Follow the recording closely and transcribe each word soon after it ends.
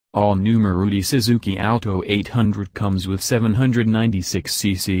All new Maruti Suzuki Alto 800 comes with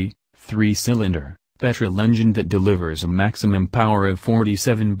 796cc, 3-cylinder, petrol engine that delivers a maximum power of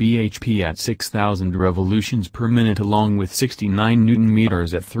 47 bhp at 6,000 revolutions per minute along with 69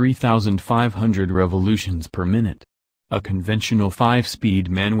 Nm at 3,500 revolutions per minute. A conventional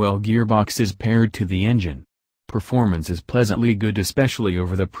 5-speed manual gearbox is paired to the engine. Performance is pleasantly good, especially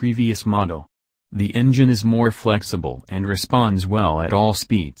over the previous model. The engine is more flexible and responds well at all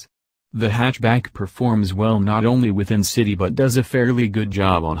speeds. The hatchback performs well not only within city but does a fairly good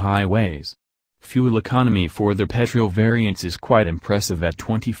job on highways. Fuel economy for the petrol variants is quite impressive at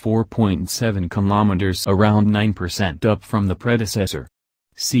 24.7 km, around 9% up from the predecessor.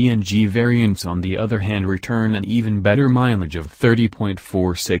 CNG variants on the other hand return an even better mileage of 30.46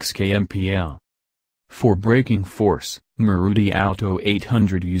 kmpl. For braking force, Maruti Alto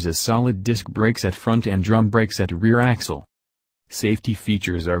 800 uses solid disc brakes at front and drum brakes at rear axle. Safety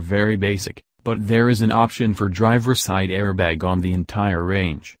features are very basic, but there is an option for driver's side airbag on the entire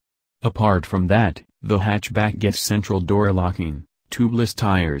range. Apart from that, the hatchback gets central door locking, tubeless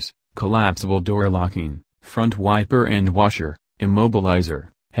tires, collapsible door locking, front wiper and washer, immobilizer,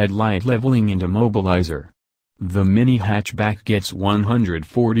 headlight leveling and immobilizer. The mini hatchback gets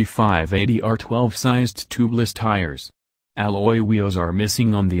 145/80 R12-sized tubeless tires. Alloy wheels are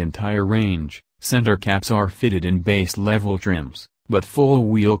missing on the entire range, center caps are fitted in base-level trims, but full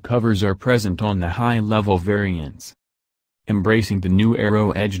wheel covers are present on the high-level variants. Embracing the new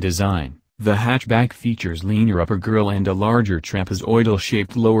arrow edge design, the hatchback features leaner upper grille and a larger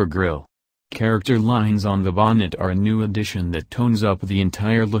trapezoidal-shaped lower grille. Character lines on the bonnet are a new addition that tones up the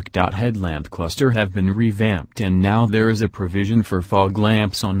entire look. Headlamp cluster have been revamped and now there is a provision for fog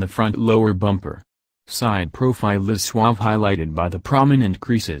lamps on the front lower bumper. Side profile is suave, highlighted by the prominent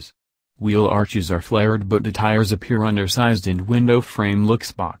creases. Wheel arches are flared but the tires appear undersized and window frame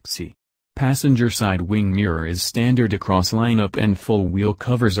looks boxy. Passenger side wing mirror is standard across lineup and full wheel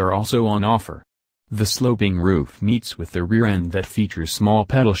covers are also on offer. The sloping roof meets with the rear end that features small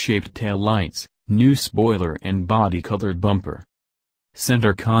pedal-shaped tail lights, new spoiler and body-colored bumper.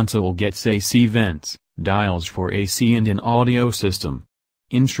 Center console gets AC vents, dials for AC and an audio system.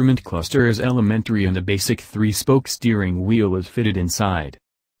 Instrument cluster is elementary and a basic 3-spoke steering wheel is fitted inside.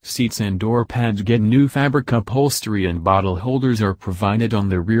 Seats and door pads get new fabric upholstery and bottle holders are provided on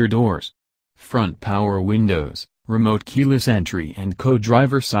the rear doors. Front power windows, remote keyless entry and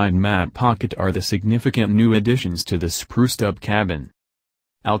co-driver side map pocket are the significant new additions to the spruced-up cabin.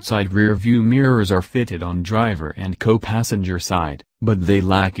 Outside rear-view mirrors are fitted on driver and co-passenger side, but they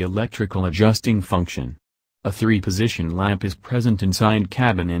lack electrical adjusting function. A 3-position lamp is present inside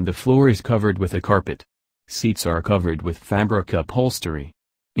cabin and the floor is covered with a carpet. Seats are covered with fabric upholstery.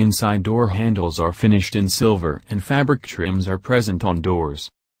 Inside door handles are finished in silver and fabric trims are present on doors.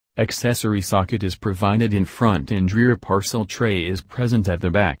 Accessory socket is provided in front and rear parcel tray is present at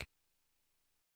the back.